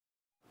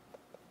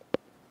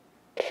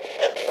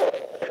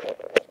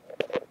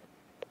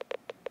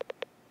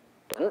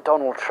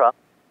Donald Trump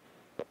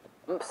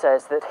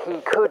says that he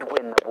could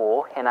win the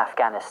war in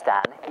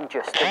Afghanistan in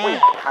just a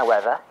week.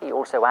 However, he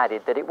also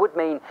added that it would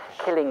mean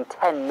killing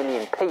 10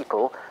 million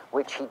people,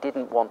 which he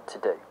didn't want to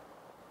do.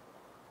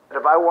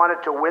 If I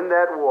wanted to win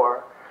that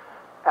war,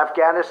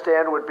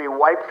 Afghanistan would be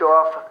wiped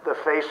off the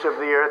face of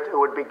the earth. It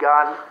would be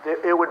gone.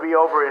 It would be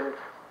over in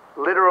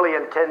literally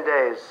in 10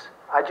 days.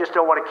 I just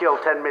don't want to kill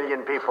 10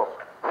 million people.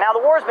 Now,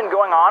 the war's been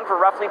going on for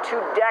roughly 2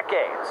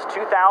 decades.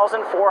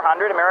 2,400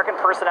 American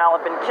personnel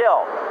have been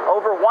killed.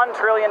 Over $1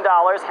 trillion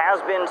has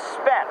been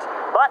spent.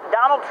 But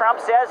Donald Trump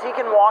says he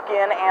can walk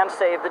in and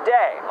save the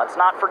day. Let's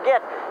not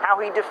forget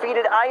how he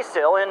defeated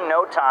ISIL in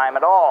no time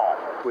at all.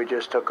 We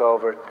just took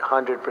over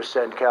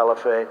 100%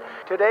 caliphate.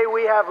 Today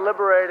we have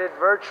liberated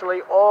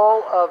virtually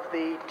all of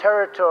the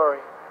territory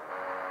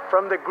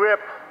from the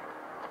grip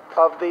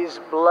of these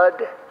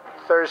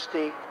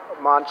bloodthirsty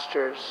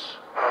monsters.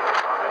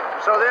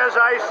 So there's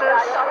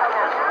ISIS,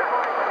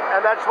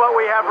 and that's what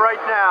we have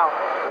right now.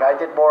 I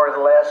did more in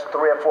the last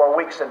 3 or 4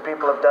 weeks than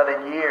people have done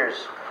in years.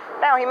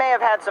 Now, he may have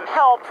had some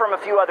help from a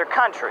few other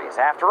countries.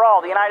 After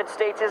all, the United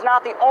States is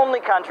not the only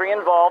country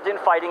involved in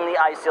fighting the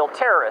ISIL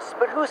terrorists,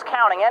 but who's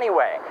counting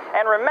anyway?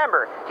 And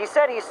remember, he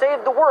said he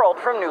saved the world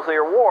from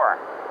nuclear war.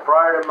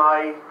 Prior to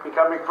my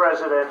becoming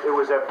president, it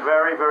was a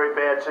very, very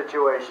bad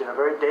situation, a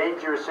very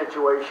dangerous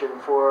situation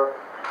for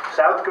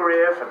South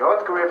Korea, for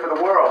North Korea, for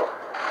the world.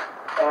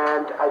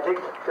 And I think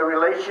the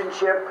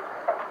relationship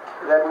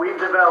that we've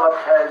developed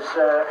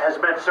has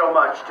meant so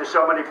much to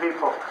so many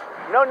people.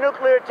 No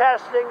nuclear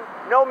testing,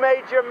 no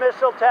major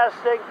missile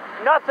testing,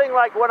 nothing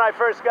like when I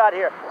first got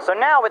here. So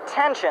now with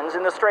tensions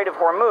in the Strait of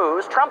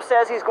Hormuz, Trump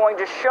says he's going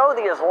to show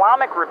the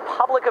Islamic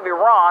Republic of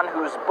Iran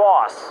who's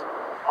boss.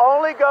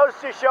 Only goes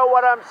to show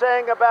what I'm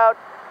saying about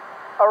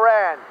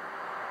Iran.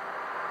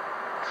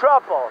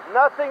 Trouble,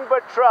 nothing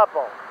but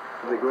trouble.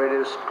 The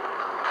greatest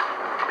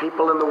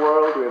people in the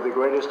world, we have the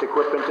greatest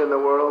equipment in the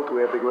world,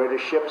 we have the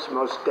greatest ships,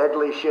 most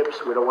deadly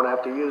ships. We don't want to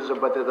have to use them,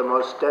 but they're the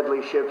most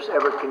deadly ships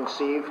ever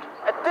conceived.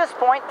 At this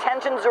point,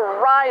 tensions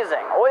are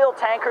rising. Oil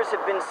tankers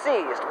have been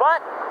seized,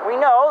 but we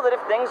know that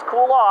if things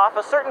cool off,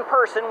 a certain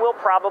person will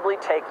probably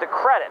take the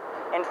credit.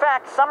 In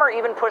fact, some are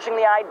even pushing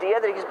the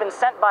idea that he's been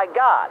sent by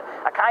God,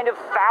 a kind of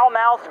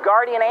foul-mouthed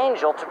guardian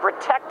angel to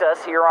protect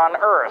us here on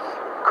Earth.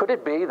 Could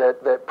it be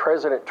that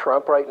President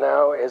Trump right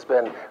now has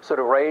been sort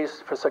of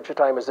raised for such a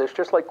time as this,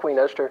 just like Queen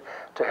Esther,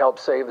 to help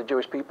save the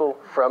Jewish people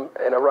from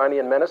an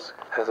Iranian menace?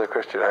 As a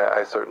Christian,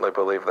 I certainly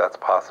believe that's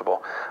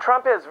possible.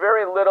 Trump has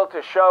very little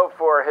to show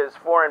for his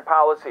foreign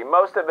policy.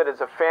 Most of it is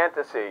a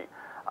fantasy.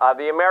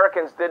 The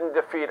Americans didn't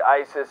defeat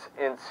ISIS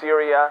in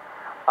Syria.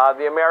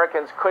 The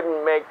Americans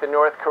couldn't make the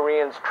North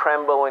Koreans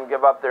tremble and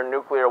give up their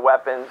nuclear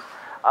weapons.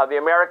 The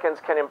Americans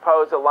can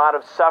impose a lot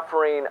of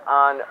suffering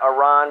on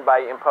Iran by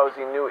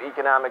imposing new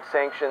economic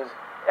sanctions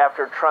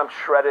after Trump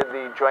shredded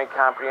the Joint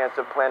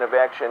Comprehensive Plan of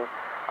Action.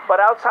 But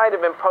outside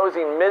of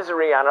imposing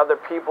misery on other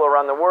people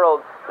around the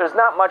world, there's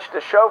not much to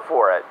show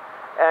for it.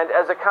 And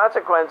as a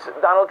consequence,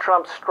 Donald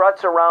Trump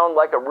struts around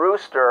like a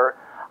rooster.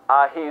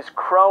 He's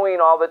crowing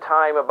all the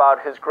time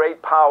about his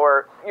great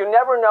power. You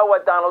never know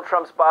what Donald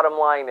Trump's bottom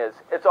line is.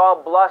 It's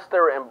all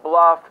bluster and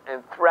bluff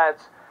and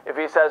threats. If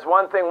he says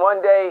one thing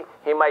one day,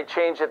 he might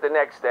change it the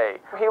next day.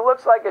 He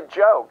looks like a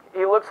joke.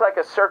 He looks like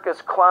a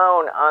circus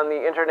clown on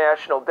the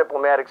international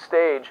diplomatic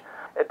stage.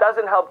 It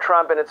doesn't help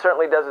Trump, and it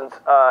certainly doesn't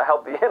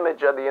help the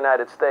image of the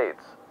United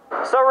States.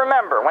 So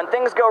remember, when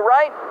things go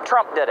right,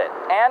 Trump did it.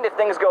 And if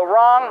things go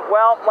wrong,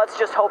 well, let's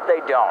just hope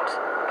they don't.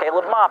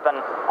 Caleb Maupin,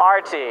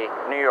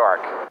 RT, New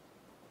York.